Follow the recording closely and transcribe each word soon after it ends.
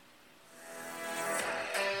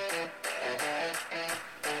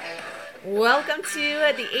Welcome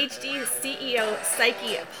to the HD CEO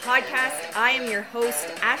Psyche podcast. I am your host,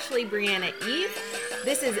 Ashley Brianna Eve.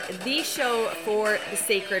 This is the show for the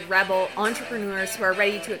sacred rebel entrepreneurs who are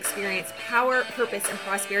ready to experience power, purpose, and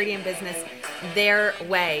prosperity in business their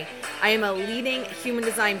way. I am a leading human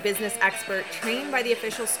design business expert trained by the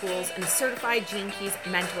official schools and a certified Gene Keys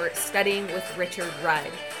mentor studying with Richard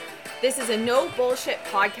Rudd. This is a no bullshit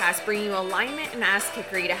podcast bringing you alignment and ass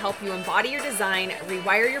kickery to help you embody your design,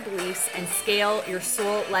 rewire your beliefs, and scale your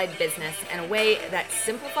soul-led business in a way that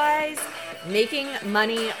simplifies making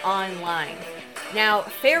money online. Now,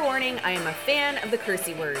 fair warning, I am a fan of the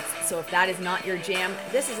cursey words, so if that is not your jam,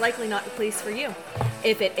 this is likely not the place for you.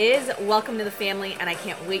 If it is, welcome to the family, and I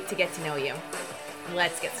can't wait to get to know you.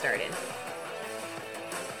 Let's get started.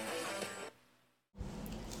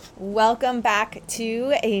 Welcome back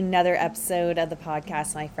to another episode of the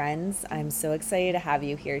podcast, my friends. I'm so excited to have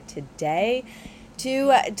you here today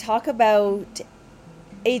to talk about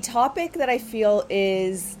a topic that I feel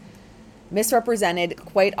is misrepresented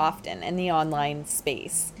quite often in the online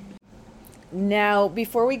space. Now,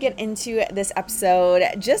 before we get into this episode,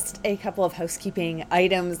 just a couple of housekeeping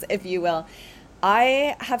items, if you will.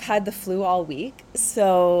 I have had the flu all week,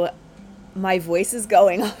 so my voice is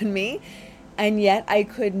going on me. And yet I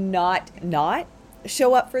could not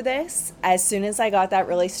show up for this. As soon as I got that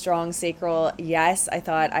really strong sacral yes, I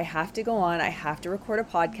thought I have to go on. I have to record a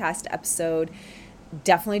podcast episode.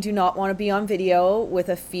 Definitely do not want to be on video with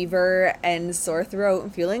a fever and sore throat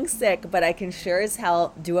and feeling sick, but I can sure as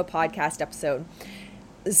hell do a podcast episode.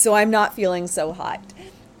 So I'm not feeling so hot.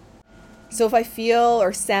 So if I feel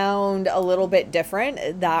or sound a little bit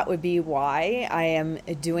different, that would be why. I am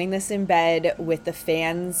doing this in bed with the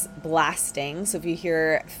fans blasting. So if you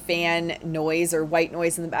hear fan noise or white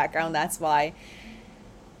noise in the background, that's why.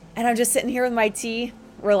 And I'm just sitting here with my tea,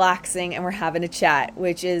 relaxing, and we're having a chat,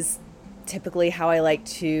 which is typically how I like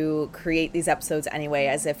to create these episodes anyway,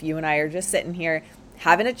 as if you and I are just sitting here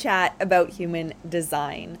having a chat about human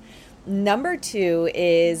design. Number two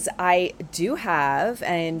is I do have,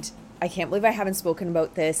 and I can't believe I haven't spoken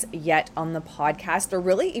about this yet on the podcast or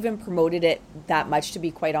really even promoted it that much, to be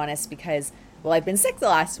quite honest, because, well, I've been sick the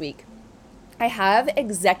last week. I have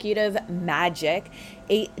Executive Magic,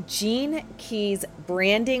 a Gene Keys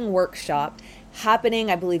branding workshop happening.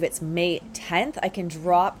 I believe it's May 10th. I can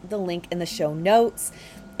drop the link in the show notes.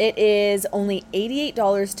 It is only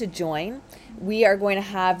 $88 to join. We are going to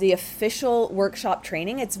have the official workshop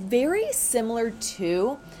training. It's very similar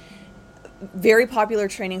to very popular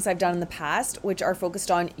trainings I've done in the past, which are focused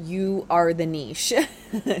on you are the niche.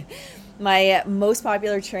 My most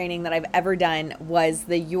popular training that I've ever done was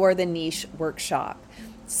the You Are the Niche workshop.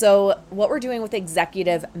 So what we're doing with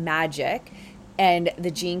Executive Magic and the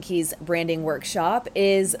Gene Keys branding workshop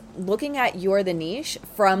is looking at You Are the Niche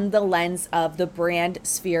from the lens of the brand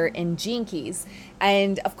sphere in Gene Keys.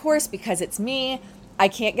 And of course, because it's me, I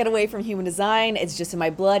can't get away from human design. It's just in my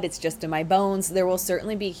blood. It's just in my bones. There will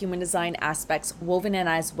certainly be human design aspects woven in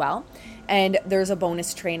as well. And there's a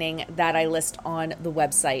bonus training that I list on the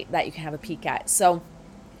website that you can have a peek at. So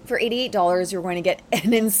for $88, you're going to get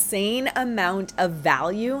an insane amount of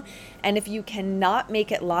value. And if you cannot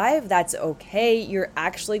make it live, that's okay. You're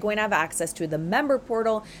actually going to have access to the member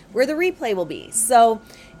portal where the replay will be. So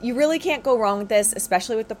you really can't go wrong with this,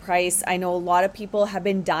 especially with the price. I know a lot of people have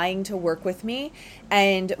been dying to work with me,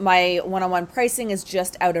 and my one-on-one pricing is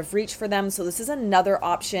just out of reach for them. So this is another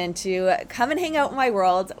option to come and hang out in my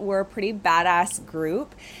world. We're a pretty badass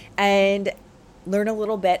group and learn a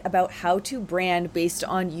little bit about how to brand based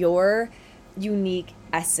on your unique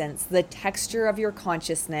essence, the texture of your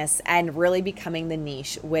consciousness, and really becoming the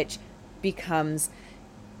niche, which becomes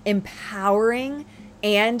empowering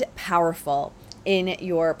and powerful in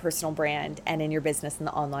your personal brand and in your business in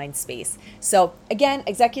the online space. So again,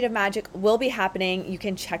 Executive Magic will be happening. You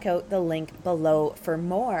can check out the link below for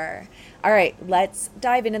more. All right, let's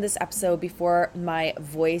dive into this episode before my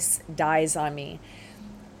voice dies on me.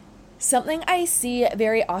 Something I see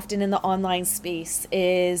very often in the online space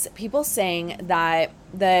is people saying that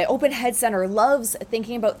the Open Head Center loves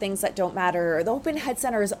thinking about things that don't matter, or the Open Head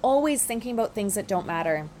Center is always thinking about things that don't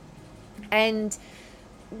matter. And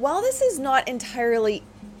while this is not entirely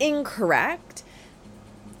incorrect,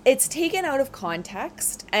 it's taken out of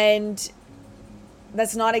context, and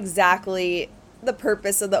that's not exactly the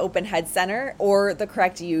purpose of the Open Head Center or the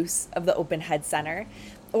correct use of the Open Head Center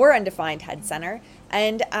or Undefined Head Center.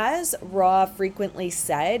 And as Ra frequently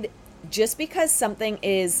said, just because something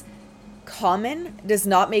is common does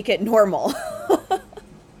not make it normal.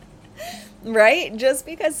 Right? Just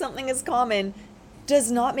because something is common does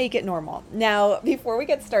not make it normal. Now, before we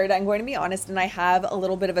get started, I'm going to be honest, and I have a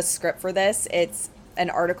little bit of a script for this. It's an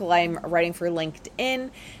article I'm writing for LinkedIn.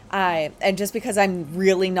 And just because I'm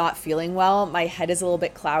really not feeling well, my head is a little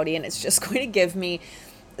bit cloudy, and it's just going to give me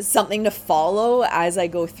something to follow as I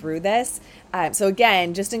go through this. So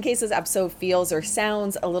again, just in case this episode feels or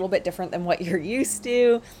sounds a little bit different than what you're used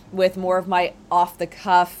to, with more of my off the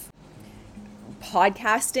cuff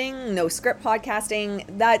podcasting, no script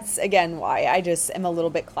podcasting, that's again why I just am a little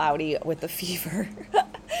bit cloudy with the fever.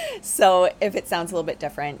 So if it sounds a little bit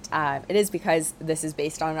different, it is because this is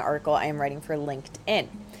based on an article I am writing for LinkedIn.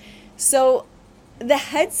 So the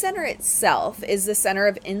head center itself is the center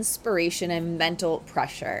of inspiration and mental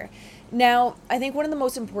pressure. Now, I think one of the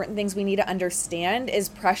most important things we need to understand is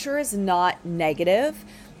pressure is not negative.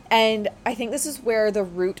 And I think this is where the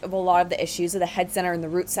root of a lot of the issues of the head center and the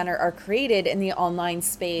root center are created in the online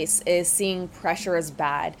space, is seeing pressure as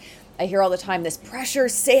bad. I hear all the time this pressure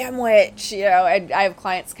sandwich, and I have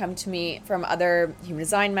clients come to me from other human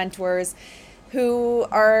design mentors who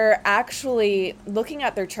are actually looking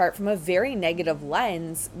at their chart from a very negative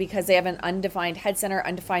lens because they have an undefined head center,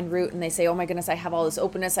 undefined root, and they say, oh my goodness, I have all this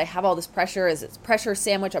openness, I have all this pressure, it's pressure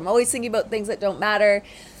sandwich, I'm always thinking about things that don't matter,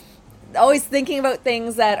 always thinking about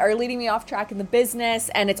things that are leading me off track in the business,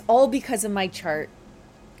 and it's all because of my chart.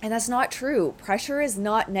 And that's not true. Pressure is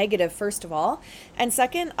not negative, first of all. And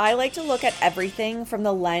second, I like to look at everything from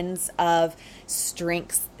the lens of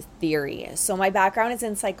strengths theory. So my background is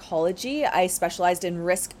in psychology. I specialized in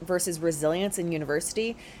risk versus resilience in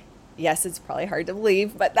university. Yes, it's probably hard to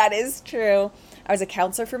believe, but that is true. I was a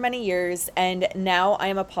counselor for many years, and now I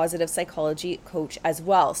am a positive psychology coach as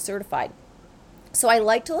well, certified. So I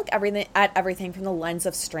like to look at everything from the lens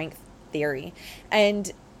of strength theory.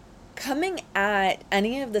 And coming at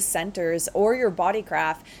any of the centers or your body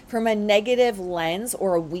graph from a negative lens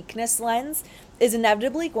or a weakness lens is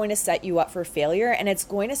inevitably going to set you up for failure, and it's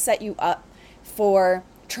going to set you up for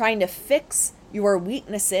trying to fix your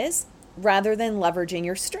weaknesses rather than leveraging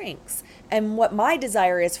your strengths. And what my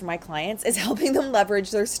desire is for my clients is helping them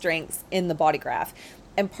leverage their strengths in the body graph.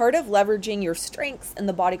 And part of leveraging your strengths in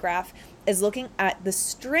the body graph is looking at the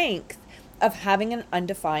strength of having an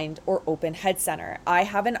undefined or open head center. I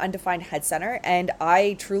have an undefined head center, and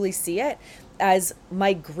I truly see it as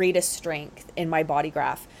my greatest strength in my body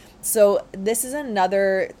graph. So this is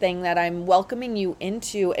another thing that I'm welcoming you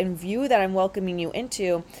into, and view that I'm welcoming you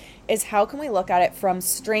into, is how can we look at it from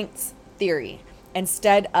strengths theory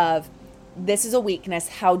instead of this is a weakness,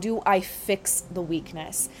 how do I fix the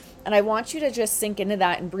weakness? And I want you to just sink into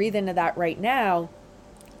that and breathe into that right now,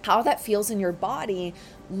 how that feels in your body,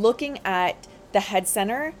 looking at the head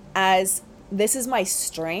center as this is my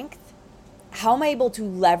strength. How am I able to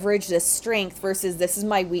leverage this strength versus this is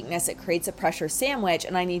my weakness? It creates a pressure sandwich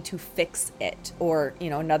and I need to fix it. Or,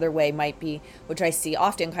 another way might be, which I see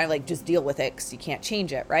often, kind of like just deal with it because you can't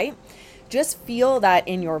change it, right? Just feel that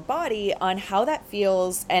in your body on how that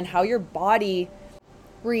feels and how your body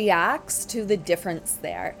reacts to the difference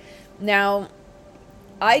there. Now,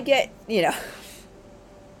 I get,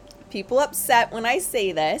 people upset when I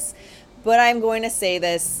say this, but I'm going to say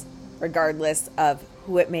this regardless of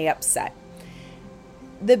who it may upset.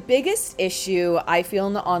 The biggest issue I feel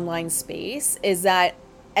in the online space is that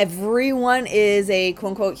everyone is a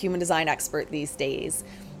quote unquote human design expert these days.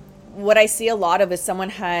 What I see a lot of is someone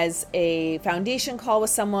has a foundation call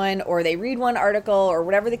with someone, or they read one article or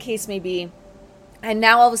whatever the case may be, and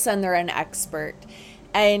now all of a sudden they're an expert.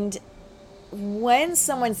 And when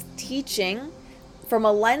someone's teaching from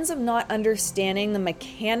a lens of not understanding the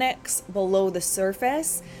mechanics below the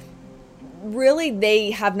surface, really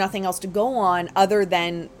they have nothing else to go on other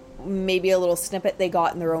than maybe a little snippet they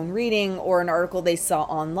got in their own reading or an article they saw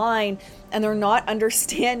online, and they're not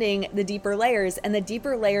understanding the deeper layers, and the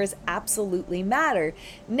deeper layers absolutely matter.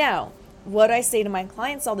 Now, what I say to my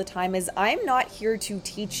clients all the time is I'm not here to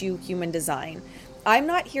teach you human design. I'm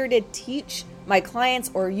not here to teach my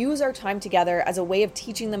clients or use our time together as a way of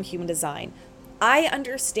teaching them human design. I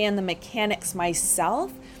understand the mechanics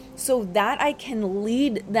myself so that I can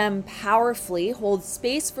lead them powerfully, hold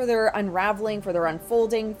space for their unraveling, for their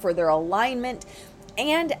unfolding, for their alignment,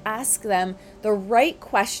 and ask them the right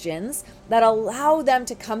questions that allow them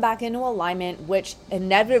to come back into alignment, which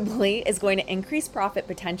inevitably is going to increase profit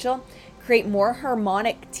potential, create more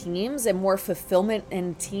harmonic teams and more fulfillment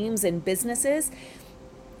in teams and businesses,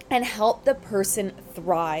 and help the person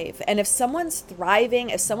thrive. And if someone's thriving,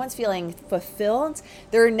 if someone's feeling fulfilled,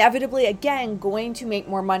 they're inevitably, again, going to make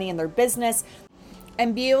more money in their business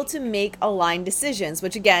and be able to make aligned decisions,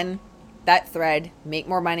 which again, that thread, make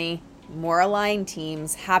more money, more aligned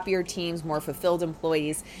teams, happier teams, more fulfilled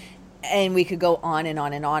employees. And we could go on and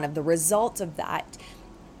on and on of the result of that.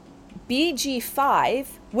 BG5,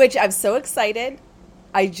 which I'm so excited.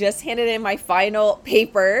 I just handed in my final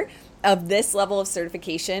paper of this level of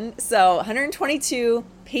certification. So 122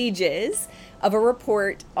 pages of a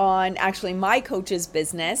report on actually my coach's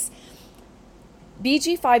business.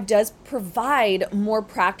 BG5 does provide more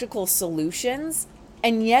practical solutions.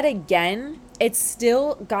 And yet again, it's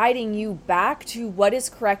still guiding you back to what is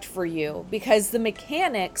correct for you, because the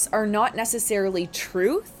mechanics are not necessarily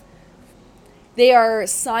truth. They are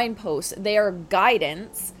signposts, they are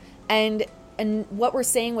guidance. And what we're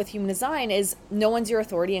saying with human design is no one's your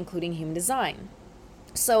authority, including human design.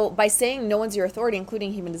 So by saying no one's your authority,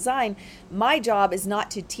 including human design, my job is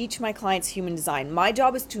not to teach my clients human design. My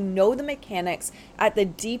job is to know the mechanics at the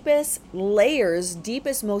deepest layers,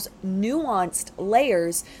 deepest, most nuanced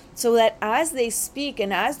layers, so that as they speak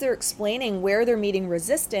and as they're explaining where they're meeting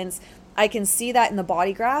resistance, I can see that in the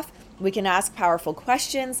body graph. We can ask powerful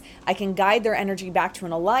questions. I can guide their energy back to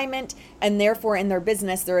an alignment, and therefore in their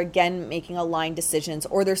business, they're again making aligned decisions,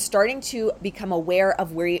 or they're starting to become aware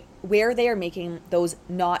of where they are making those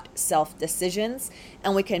not self decisions.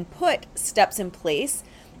 And we can put steps in place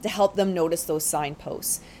to help them notice those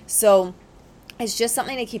signposts. So it's just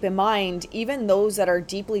something to keep in mind. Even those that are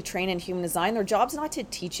deeply trained in human design, their job's not to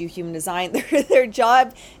teach you human design. Their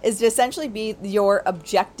job is to essentially be your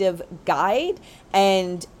objective guide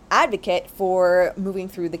and advocate for moving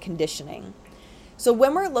through the conditioning. So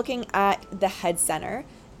when we're looking at the head center,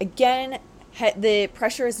 again, the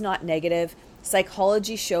pressure is not negative.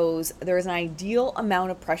 Psychology shows there is an ideal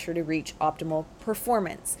amount of pressure to reach optimal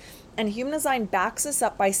performance. And human design backs us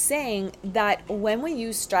up by saying that when we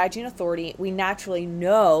use strategy and authority, we naturally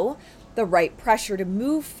know the right pressure to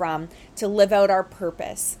move from to live out our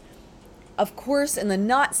purpose. Of course, in the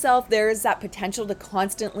not self, there is that potential to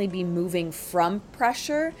constantly be moving from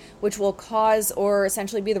pressure, which will cause or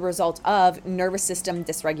essentially be the result of nervous system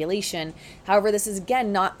dysregulation. However, this is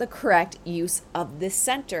again not the correct use of this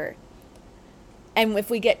center. And if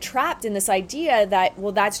we get trapped in this idea that,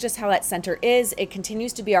 well, that's just how that center is, it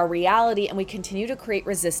continues to be our reality, and we continue to create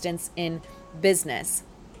resistance in business.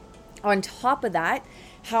 On top of that,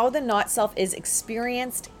 how the not self is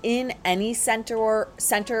experienced in any center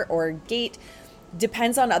or gate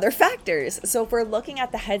depends on other factors. So if we're looking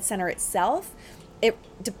at the head center itself, it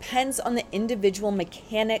depends on the individual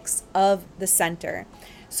mechanics of the center.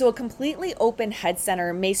 So a completely open head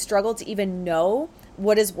center may struggle to even know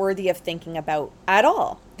what is worthy of thinking about at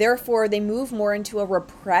all. Therefore, they move more into a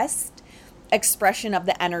repressed expression of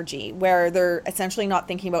the energy, where they're essentially not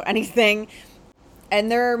thinking about anything, and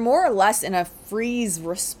they're more or less in a freeze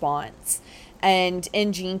response. And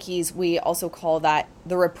in Gene Keys, we also call that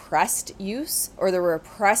the repressed use, or the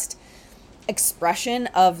repressed expression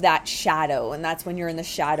of that shadow. And that's when you're in the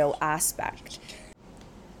shadow aspect.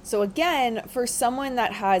 So again, for someone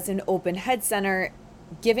that has an open head center,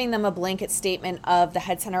 giving them a blanket statement of the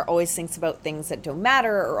head center always thinks about things that don't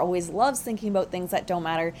matter, or always loves thinking about things that don't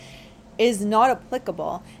matter, is not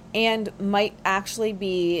applicable, and might actually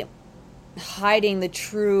be hiding the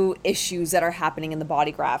true issues that are happening in the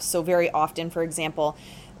body graph. So very often, for example,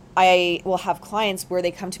 I will have clients where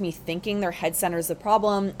they come to me thinking their head center is the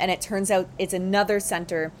problem, and it turns out it's another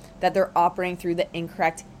center that they're operating through the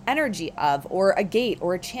incorrect energy of, or a gate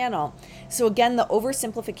or a channel. So again, the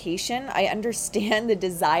oversimplification, I understand the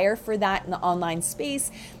desire for that in the online space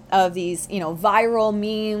of these, viral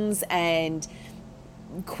memes and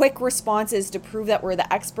quick responses to prove that we're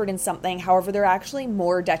the expert in something. However, they're actually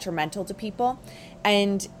more detrimental to people.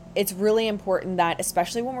 And it's really important that,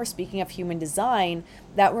 especially when we're speaking of human design,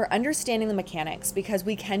 that we're understanding the mechanics, because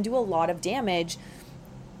we can do a lot of damage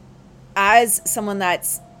as someone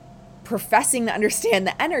that's professing to understand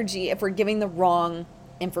the energy if we're giving the wrong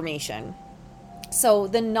information. So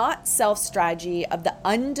the not self strategy of the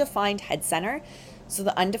undefined head center. So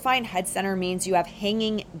the undefined head center means you have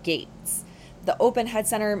hanging gates. The open head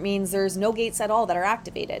center means there's no gates at all that are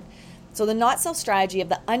activated. So the not self strategy of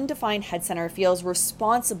the undefined head center feels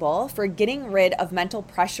responsible for getting rid of mental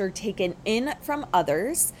pressure taken in from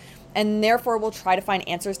others, and therefore will try to find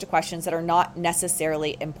answers to questions that are not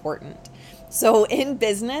necessarily important. So in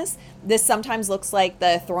business, this sometimes looks like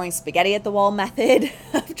the throwing spaghetti at the wall method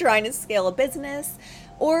of trying to scale a business,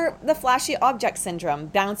 or the flashy object syndrome,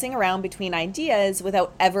 bouncing around between ideas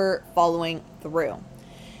without ever following through.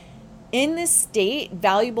 In this state,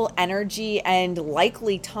 valuable energy and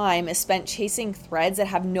likely time is spent chasing threads that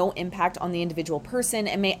have no impact on the individual person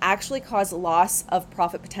and may actually cause loss of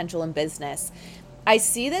profit potential in business. I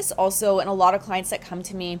see this also in a lot of clients that come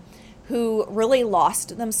to me who really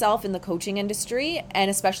lost themselves in the coaching industry,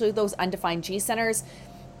 and especially those undefined G centers.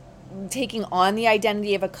 taking on the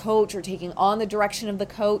identity of a coach or taking on the direction of the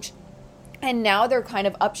coach. And now they're kind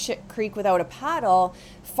of up shit creek without a paddle,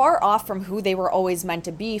 far off from who they were always meant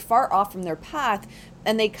to be, far off from their path.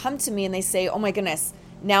 And they come to me and they say, oh my goodness,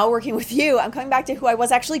 now working with you, I'm coming back to who I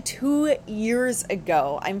was actually 2 years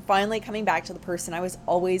ago. I'm finally coming back to the person I was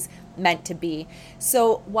always meant to be.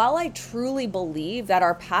 So while I truly believe that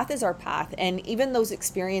our path is our path, and even those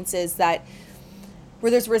experiences that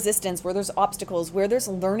where there's resistance, where there's obstacles, where there's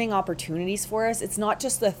learning opportunities for us, it's not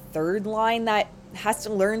just the third line that has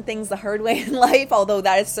to learn things the hard way in life, although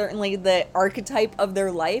that is certainly the archetype of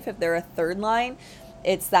their life. If they're a third line,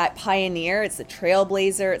 it's that pioneer, it's the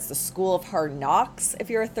trailblazer, it's the school of hard knocks if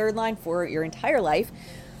you're a third line for your entire life.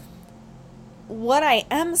 What I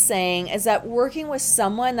am saying is that working with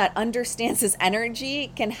someone that understands this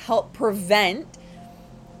energy can help prevent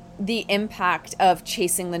the impact of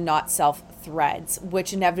chasing the not self threads,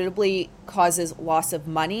 which inevitably causes loss of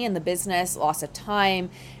money in the business, loss of time,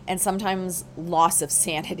 and sometimes loss of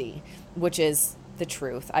sanity, which is the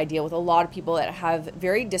truth. I deal with a lot of people that have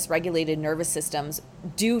very dysregulated nervous systems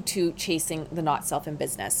due to chasing the not self in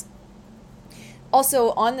business.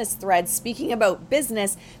 Also on this thread, speaking about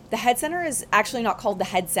business, the head center is actually not called the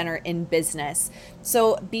head center in business.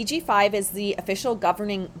 So BG5 is the official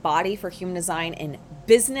governing body for human design in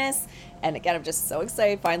business. And again, I'm just so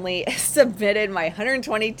excited. Finally submitted my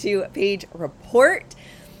 122-page report.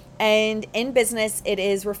 And in business, it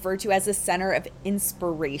is referred to as the center of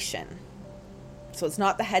inspiration. So it's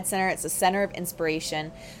not the head center, it's the center of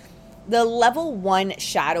inspiration. The level 1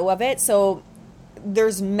 shadow of it, so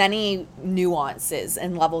there's many nuances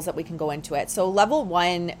and levels that we can go into it. So level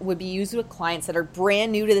 1 would be used with clients that are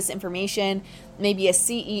brand new to this information, maybe a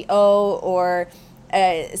CEO or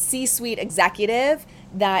a C-suite executive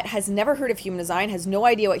that has never heard of human design, has no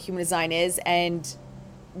idea what human design is, and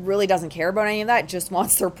really doesn't care about any of that, just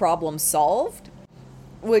wants their problem solved.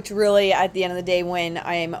 Which really, at the end of the day, when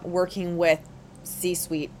I'm working with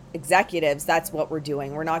C-suite executives, that's what we're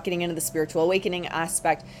doing. We're not getting into the spiritual awakening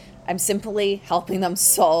aspect. I'm simply helping them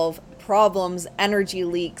solve problems, energy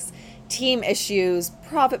leaks, team issues,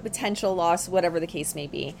 profit potential loss, whatever the case may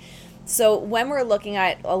be. So when we're looking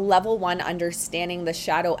at a level 1, understanding the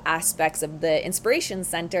shadow aspects of the inspiration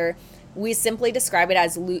center, we simply describe it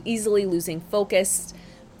as easily losing focus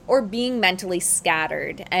or being mentally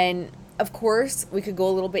scattered. And of course, we could go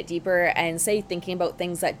a little bit deeper and say thinking about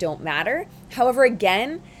things that don't matter. However,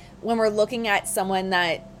 again, when we're looking at someone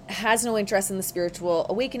that has no interest in the spiritual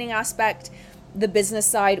awakening aspect, the business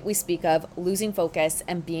side, we speak of losing focus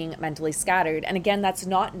and being mentally scattered. And again, that's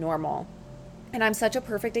not normal. And I'm such a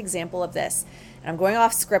perfect example of this. And I'm going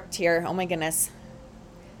off script here. Oh my goodness.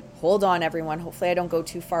 Hold on, everyone. Hopefully I don't go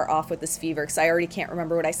too far off with this fever because I already can't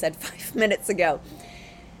remember what I said 5 minutes ago.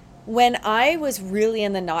 When I was really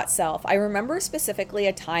in the not self, I remember specifically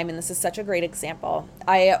a time, and this is such a great example.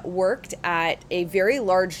 I worked at a very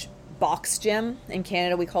large box gym. In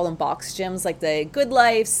Canada, we call them box gyms, like the Good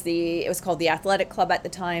Lifes, it was called the Athletic Club at the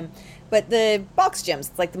time, but the box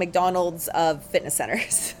gyms, it's like the McDonald's of fitness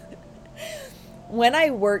centers. When I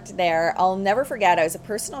worked there, I'll never forget, I was a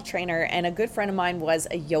personal trainer and a good friend of mine was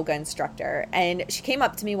a yoga instructor. And she came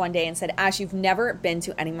up to me one day and said, Ash, you've never been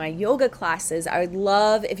to any of my yoga classes. I would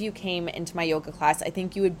love if you came into my yoga class. I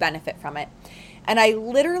think you would benefit from it. And I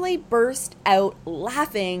literally burst out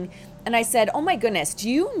laughing. And I said, oh my goodness, do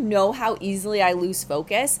you know how easily I lose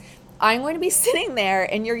focus? I'm going to be sitting there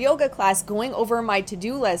in your yoga class going over my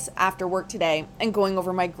to-do list after work today and going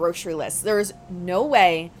over my grocery list. There's no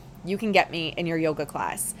way you can get me in your yoga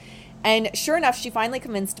class. And sure enough, she finally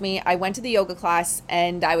convinced me. I went to the yoga class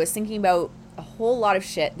and I was thinking about a whole lot of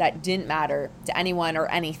shit that didn't matter to anyone or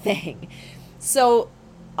anything. So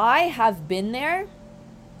I have been there,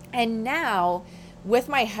 and now with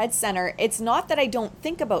my head center, it's not that I don't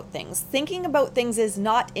think about things. Thinking about things is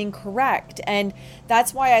not incorrect. And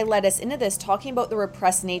that's why I led us into this, talking about the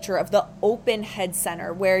repressed nature of the open head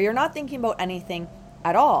center, where you're not thinking about anything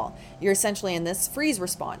at all. You're essentially in this freeze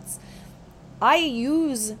response. I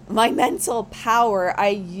use my mental power. I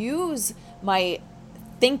use my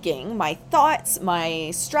thinking, my thoughts, my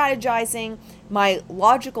strategizing, my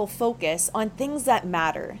logical focus on things that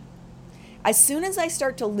matter. As soon as I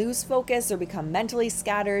start to lose focus or become mentally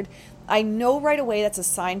scattered, I know right away that's a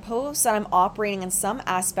signpost that I'm operating in some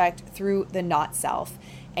aspect through the not self.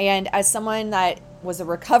 And as someone that was a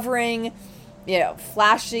recovering,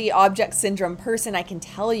 flashy object syndrome person, I can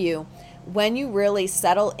tell you, when you really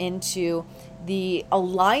settle into the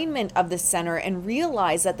alignment of the center and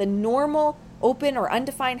realize that the normal open or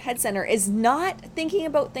undefined head center is not thinking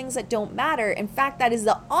about things that don't matter. In fact, that is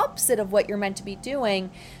the opposite of what you're meant to be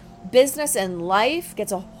doing. Business and life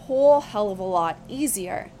gets a whole hell of a lot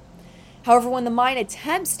easier. However, when the mind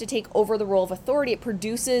attempts to take over the role of authority, it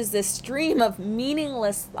produces this stream of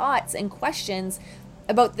meaningless thoughts and questions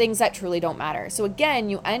about things that truly don't matter. So again,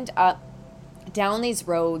 you end up down these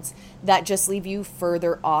roads that just leave you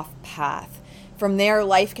further off path. From there,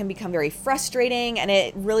 life can become very frustrating, and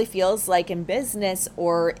it really feels like in business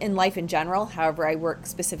or in life in general, however, I work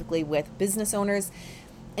specifically with business owners.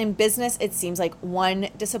 In business, it seems like one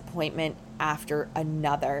disappointment after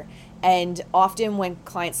another. And often when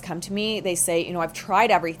clients come to me, they say, I've tried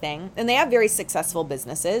everything, and they have very successful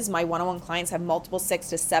businesses. My one-on-one clients have multiple 6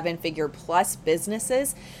 to 7 figure plus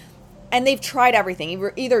businesses, and they've tried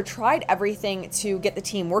everything. Either tried everything to get the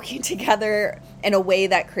team working together in a way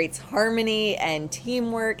that creates harmony and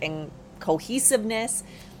teamwork and cohesiveness,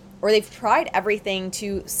 or they've tried everything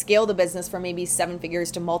to scale the business from maybe 7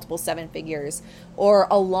 figures to multiple 7 figures, or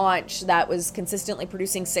a launch that was consistently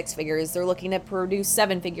producing 6 figures. They're looking to produce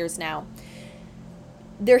 7 figures now.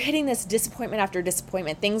 They're hitting this disappointment after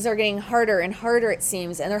disappointment. Things are getting harder and harder, it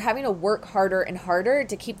seems, and they're having to work harder and harder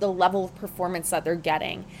to keep the level of performance that they're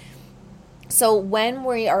getting. So when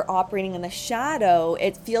we are operating in the shadow,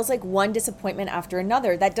 it feels like one disappointment after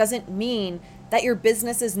another. That doesn't mean that your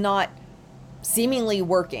business is not seemingly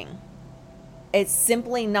working. It's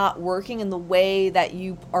simply not working in the way that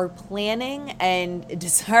you are planning and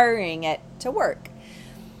desiring it to work.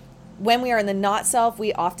 When we are in the not self,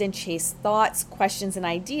 we often chase thoughts, questions, and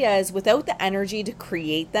ideas without the energy to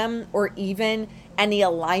create them or even any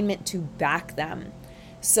alignment to back them.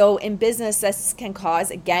 So in business, this can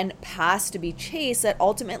cause, again, paths to be chased that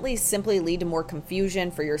ultimately simply lead to more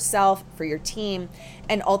confusion for yourself, for your team,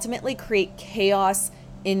 and ultimately create chaos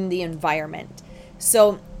in the environment.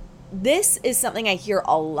 So this is something I hear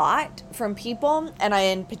a lot from people, and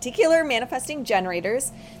in particular manifesting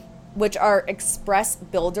generators, which are express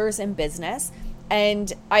builders in business.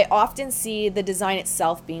 And I often see the design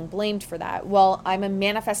itself being blamed for that. Well, I'm a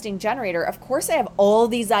manifesting generator. Of course I have all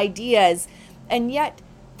these ideas, and yet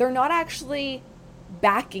they're not actually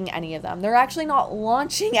backing any of them. They're actually not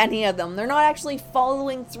launching any of them. They're not actually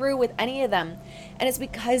following through with any of them. And it's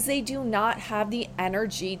because they do not have the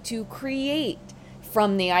energy to create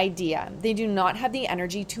from the idea. They do not have the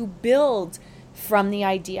energy to build from the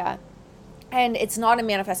idea. And it's not a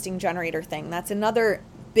manifesting generator thing. That's another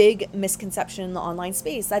big misconception in the online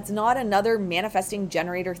space. That's not another manifesting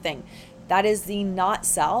generator thing. That is the not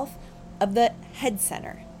self of the head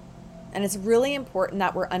center. And it's really important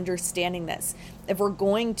that we're understanding this. If we're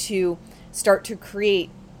going to start to create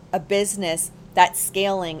a business that's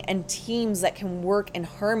scaling and teams that can work in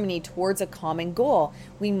harmony towards a common goal,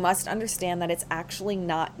 we must understand that it's actually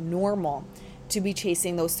not normal to be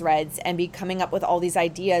chasing those threads and be coming up with all these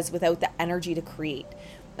ideas without the energy to create.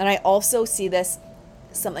 And I also see this,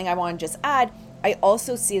 something I want to just add, I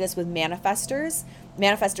also see this with manifestors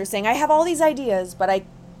saying, I have all these ideas, but I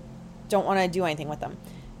don't want to do anything with them.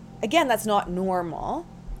 Again, that's not normal,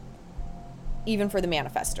 even for the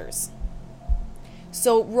manifestors.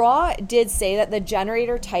 So Ra did say that the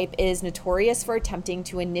generator type is notorious for attempting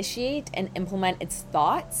to initiate and implement its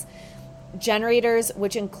thoughts. Generators,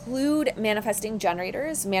 which include manifesting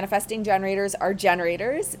generators are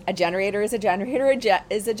generators. A generator is a generator,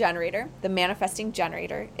 is a generator. The manifesting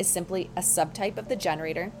generator is simply a subtype of the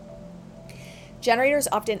generator. Generators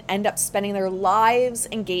often end up spending their lives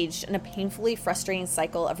engaged in a painfully frustrating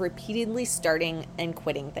cycle of repeatedly starting and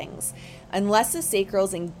quitting things. Unless the sacral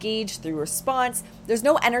is engaged through response, there's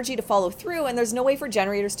no energy to follow through, and there's no way for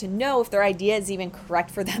generators to know if their idea is even correct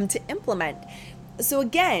for them to implement. So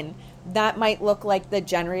again, that might look like the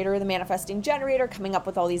generator, the manifesting generator, coming up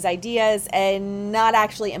with all these ideas and not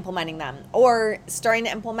actually implementing them, or starting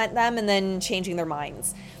to implement them and then changing their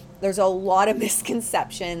minds. There's a lot of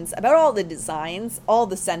misconceptions about all the designs, all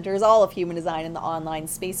the centers, all of human design in the online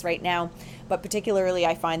space right now. But particularly,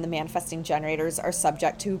 I find the manifesting generators are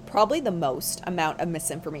subject to probably the most amount of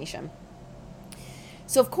misinformation.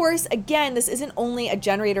 So of course, again, this isn't only a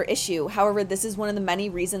generator issue. However, this is one of the many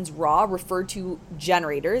reasons Ra referred to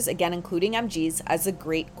generators, again, including MGs, as the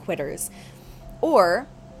great quitters. Or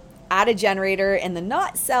add a generator in the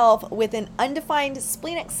not self with an undefined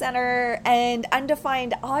splenic center and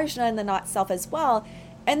undefined ajna in the not self as well,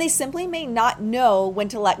 and they simply may not know when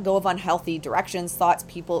to let go of unhealthy directions, thoughts,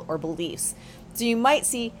 people, or beliefs. So you might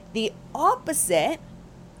see the opposite.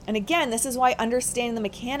 And again, this is why understanding the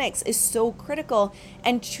mechanics is so critical,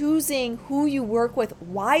 and choosing who you work with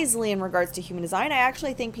wisely in regards to human design. I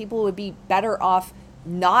actually think people would be better off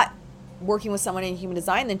not working with someone in human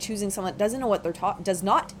design than choosing someone that does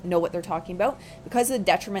not know what they're talking about, because of the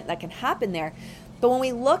detriment that can happen there. But when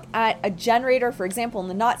we look at a generator, for example, in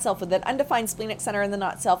the not self, with an undefined splenic center in the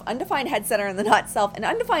not self, undefined head center in the not self, and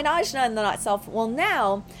undefined ajna in the not self, well,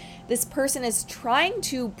 now this person is trying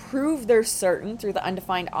to prove they're certain through the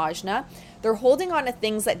undefined ajna. They're holding on to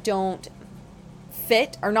things that don't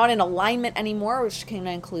fit, are not in alignment anymore, which can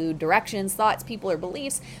include directions, thoughts, people, or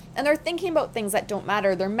beliefs, and they're thinking about things that don't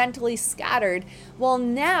matter. They're mentally scattered. Well,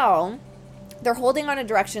 now they're holding on to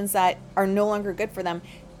directions that are no longer good for them.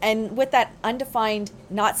 And with that undefined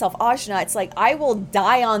not self ajna, it's like, I will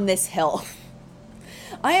die on this hill.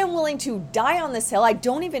 I am willing to die on this hill. I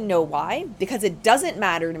don't even know why, because it doesn't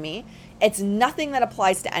matter to me. It's nothing that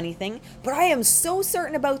applies to anything, but I am so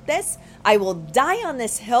certain about this. I will die on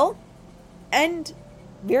this hill. And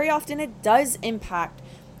very often it does impact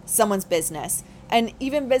someone's business, and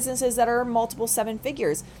even businesses that are multiple 7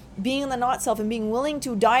 figures. Being in the not self and being willing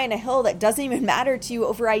to die on a hill that doesn't even matter to you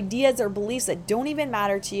over ideas or beliefs that don't even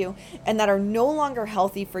matter to you and that are no longer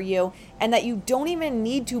healthy for you and that you don't even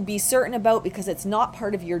need to be certain about because it's not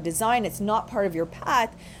part of your design, it's not part of your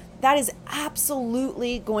path, that is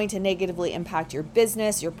absolutely going to negatively impact your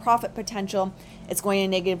business, your profit potential. It's going to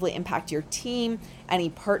negatively impact your team, any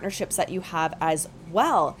partnerships that you have as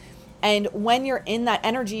well. And when you're in that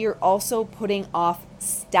energy, you're also putting off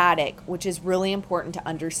static, which is really important to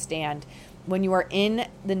understand. When you are in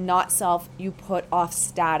the not self, you put off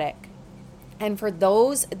static. And for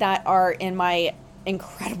those that are in my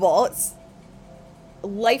incredible,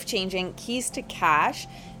 life-changing Keys to Cash,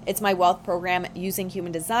 it's my wealth program using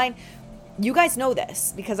human design. You guys know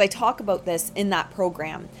this because I talk about this in that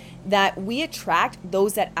program, that we attract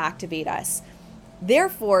those that activate us.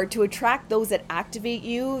 Therefore, to attract those that activate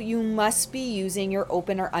you, you must be using your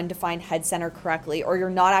open or undefined head center correctly, or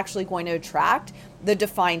you're not actually going to attract the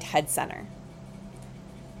defined head center.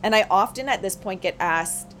 And I often at this point get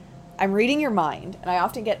asked, I'm reading your mind, and I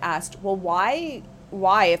often get asked, well, why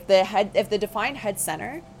if the defined head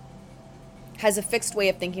center has a fixed way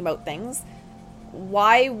of thinking about things,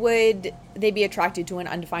 why would they be attracted to an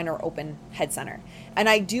undefined or open head center? And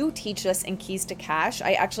I do teach this in Keys to Cash.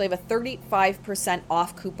 I actually have a 35%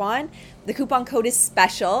 off coupon. The coupon code is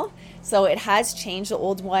special, so it has changed. The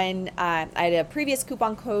old one, I had a previous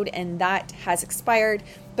coupon code and that has expired,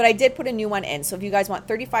 but I did put a new one in. So if you guys want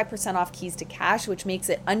 35% off Keys to Cash, which makes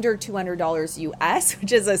it under $200 US,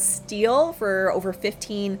 which is a steal for over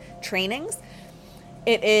 15 trainings,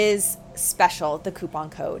 it is special, the coupon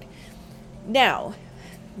code. Now,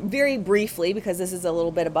 very briefly, because this is a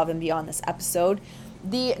little bit above and beyond this episode,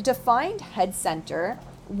 the defined head center,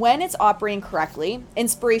 when it's operating correctly,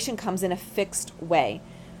 inspiration comes in a fixed way.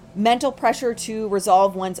 Mental pressure to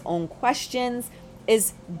resolve one's own questions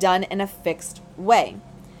is done in a fixed way.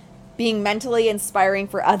 Being mentally inspiring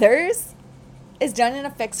for others is done in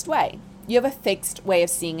a fixed way. You have a fixed way of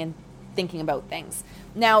seeing and thinking about things.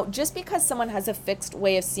 Now, just because someone has a fixed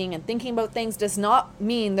way of seeing and thinking about things does not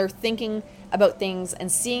mean they're thinking about things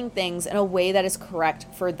and seeing things in a way that is correct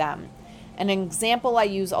for them. An example I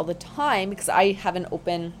use all the time, because I have an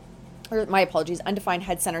undefined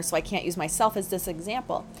head center, so I can't use myself as this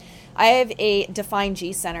example. I have a defined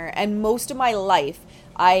G center, and most of my life,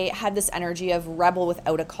 I had this energy of rebel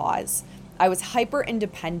without a cause. I was hyper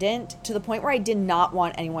independent to the point where I did not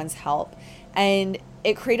want anyone's help. And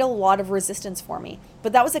it created a lot of resistance for me.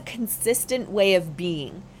 But that was a consistent way of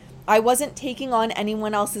being. I wasn't taking on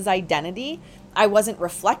anyone else's identity. I wasn't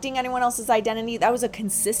reflecting anyone else's identity. That was a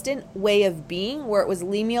consistent way of being where it was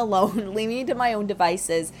leave me alone, leave me to my own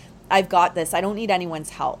devices. I've got this. I don't need anyone's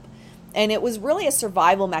help. And it was really a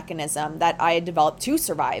survival mechanism that I had developed to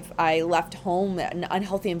survive. I left home, an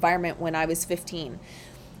unhealthy environment when I was 15.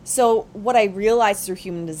 So what I realized through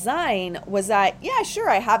human design was that, yeah, sure,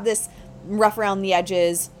 I have this rough around the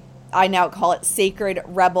edges, I now call it sacred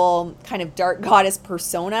rebel, kind of dark goddess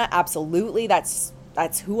persona. Absolutely. That's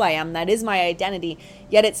who I am. That is my identity.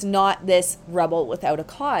 Yet it's not this rebel without a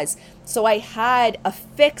cause. So I had a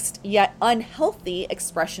fixed yet unhealthy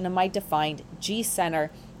expression of my defined G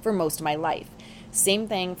center for most of my life. Same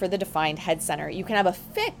thing for the defined head center. You can have a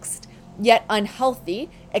fixed yet unhealthy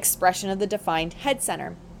expression of the defined head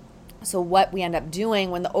center. So what we end up doing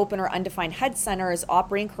when the open or undefined head center is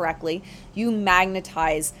operating correctly, you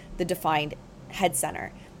magnetize the defined head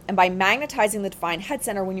center. And by magnetizing the defined head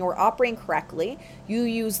center, when you are operating correctly, you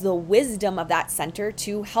use the wisdom of that center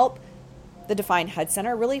to help the defined head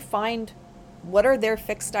center really find what are their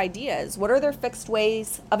fixed ideas, what are their fixed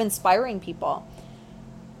ways of inspiring people,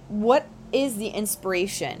 what is the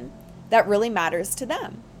inspiration that really matters to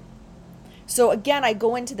them. So again, I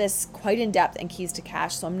go into this quite in depth in Keys to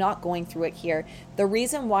Cash, so I'm not going through it here. The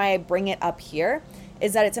reason why I bring it up here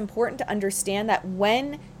is that it's important to understand that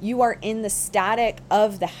when you are in the static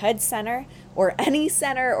of the head center or any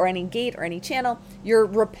gate or any channel, you're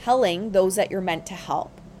repelling those that you're meant to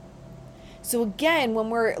help. So again, when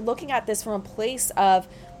we're looking at this from a place of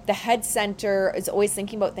the head center is always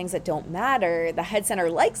thinking about things that don't matter, the head center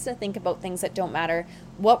likes to think about things that don't matter,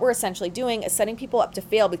 what we're essentially doing is setting people up to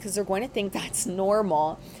fail because they're going to think that's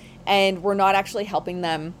normal, and we're not actually helping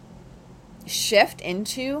them shift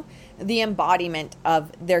into the embodiment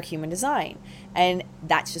of their human design. And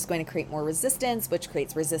that's just going to create more resistance, which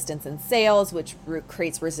creates resistance in sales, which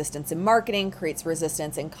creates resistance in marketing, creates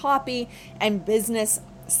resistance in copy, and business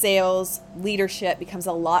sales leadership becomes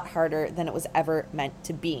a lot harder than it was ever meant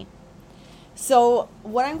to be. So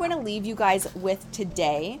what I'm going to leave you guys with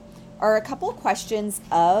today are a couple of questions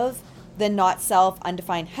of the not self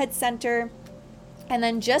undefined head center, and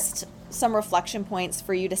then just some reflection points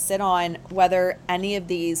for you to sit on whether any of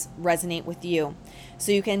these resonate with you,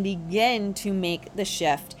 so you can begin to make the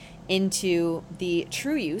shift into the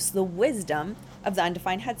true use, the wisdom of the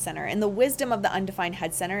undefined head center. And the wisdom of the undefined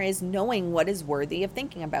head center is knowing what is worthy of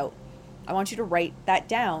thinking about. I want you to write that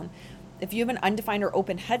down. If you have an undefined or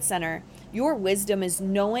open head center, your wisdom is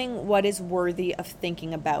knowing what is worthy of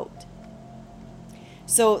thinking about.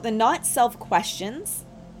 So the not self questions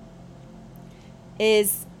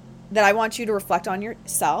is that I want you to reflect on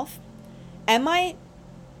yourself. Am I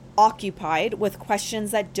occupied with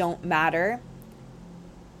questions that don't matter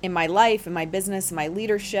in my life, in my business, in my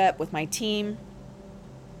leadership, with my team?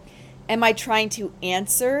 Am I trying to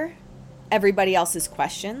answer everybody else's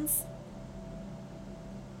questions?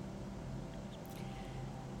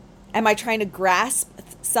 Am I trying to grasp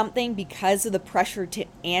something because of the pressure to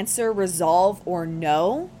answer, resolve, or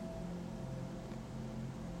know?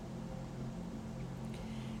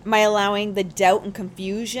 Am I allowing the doubt and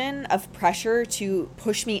confusion of pressure to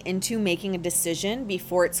push me into making a decision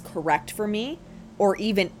before it's correct for me, or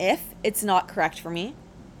even if it's not correct for me?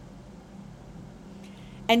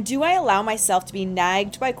 And do I allow myself to be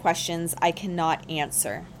nagged by questions I cannot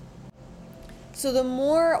answer? So the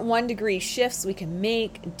more 1 degree shifts we can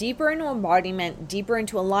make, deeper into embodiment, deeper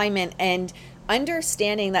into alignment, and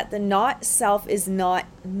understanding that the not self is not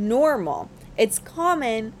normal. It's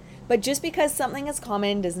common, but just because something is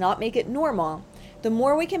common does not make it normal. The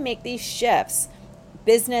more we can make these shifts,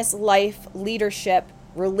 business, life, leadership,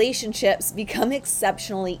 relationships become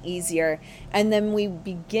exceptionally easier, and then we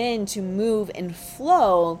begin to move and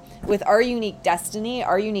flow with our unique destiny,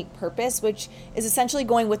 our unique purpose, which is essentially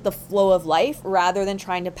going with the flow of life rather than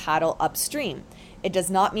trying to paddle upstream. It does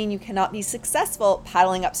not mean you cannot be successful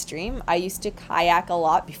paddling upstream. I used to kayak a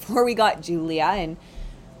lot before we got Julia, and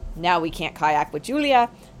now we can't kayak with Julia,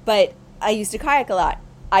 but I used to kayak a lot.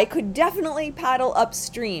 I could definitely paddle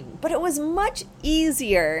upstream, but it was much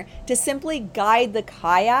easier to simply guide the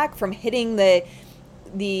kayak from hitting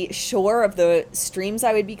the shore of the streams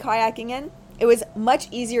I would be kayaking in. It was much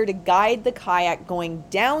easier to guide the kayak going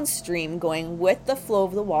downstream, going with the flow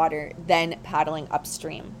of the water, than paddling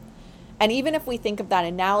upstream. And even if we think of that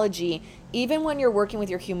analogy, even when you're working with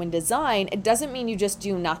your human design, it doesn't mean you just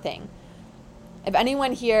do nothing. If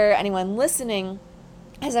anyone here, anyone listening,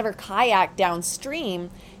 has ever kayaked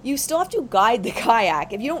downstream, you still have to guide the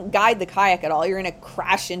kayak. If you don't guide the kayak at all, you're going to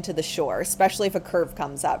crash into the shore, especially if a curve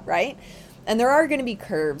comes up, right? And there are going to be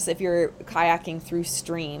curves if you're kayaking through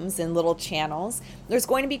streams and little channels. There's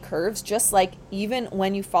going to be curves, just like even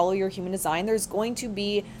when you follow your human design, there's going to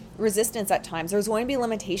be resistance at times. There's going to be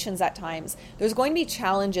limitations at times. There's going to be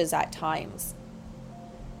challenges at times.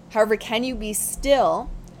 However, can you be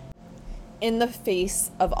still in the face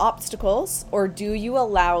of obstacles, or do you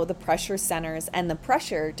allow the pressure centers and the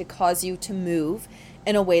pressure to cause you to move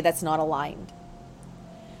in a way that's not aligned?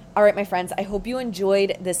 All right, my friends, I hope you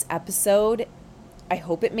enjoyed this episode. I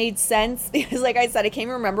hope it made sense because, like I said, I can't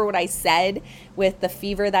even remember what I said with the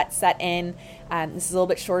fever that set in. This is a little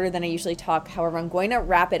bit shorter than I usually talk. However, I'm going to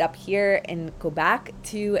wrap it up here and go back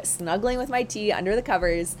to snuggling with my tea under the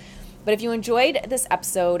covers. But if you enjoyed this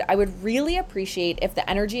episode, I would really appreciate if the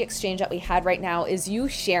energy exchange that we had right now is you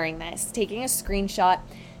sharing this, taking a screenshot,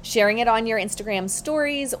 sharing it on your Instagram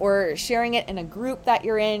stories, or sharing it in a group that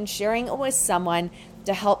you're in, sharing it with someone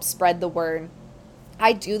to help spread the word.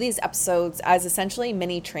 I do these episodes as essentially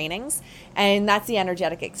mini trainings, and that's the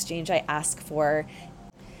energetic exchange I ask for.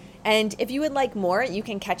 And if you would like more, you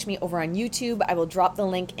can catch me over on YouTube. I will drop the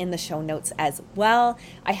link in the show notes as well.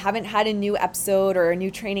 I haven't had a new episode or a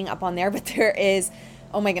new training up on there, but there is,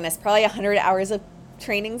 oh my goodness, probably 100 hours of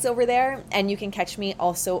trainings over there. And you can catch me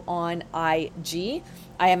also on IG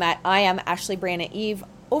I am Ashley Brianna Eve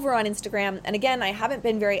over on Instagram. And again, I haven't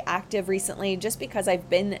been very active recently just because I've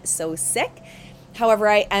been so sick. However,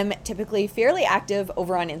 I am typically fairly active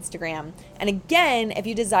over on Instagram. And again, if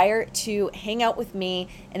you desire to hang out with me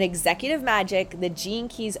in Executive Magic, the Gene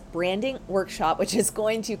Keys branding workshop, which is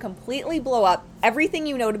going to completely blow up everything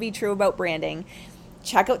you know to be true about branding,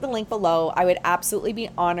 check out the link below. I would absolutely be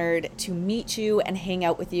honored to meet you and hang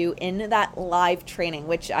out with you in that live training,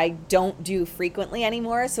 which I don't do frequently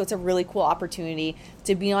anymore. So it's a really cool opportunity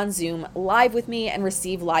to be on Zoom live with me and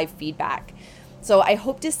receive live feedback. So I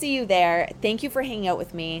hope to see you there. Thank you for hanging out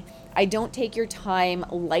with me. I don't take your time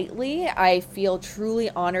lightly. I feel truly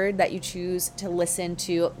honored that you choose to listen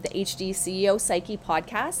to the HD CEO Psyche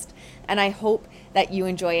podcast, and I hope that you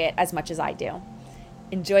enjoy it as much as I do.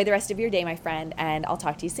 Enjoy the rest of your day, my friend, and I'll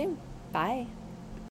talk to you soon. Bye.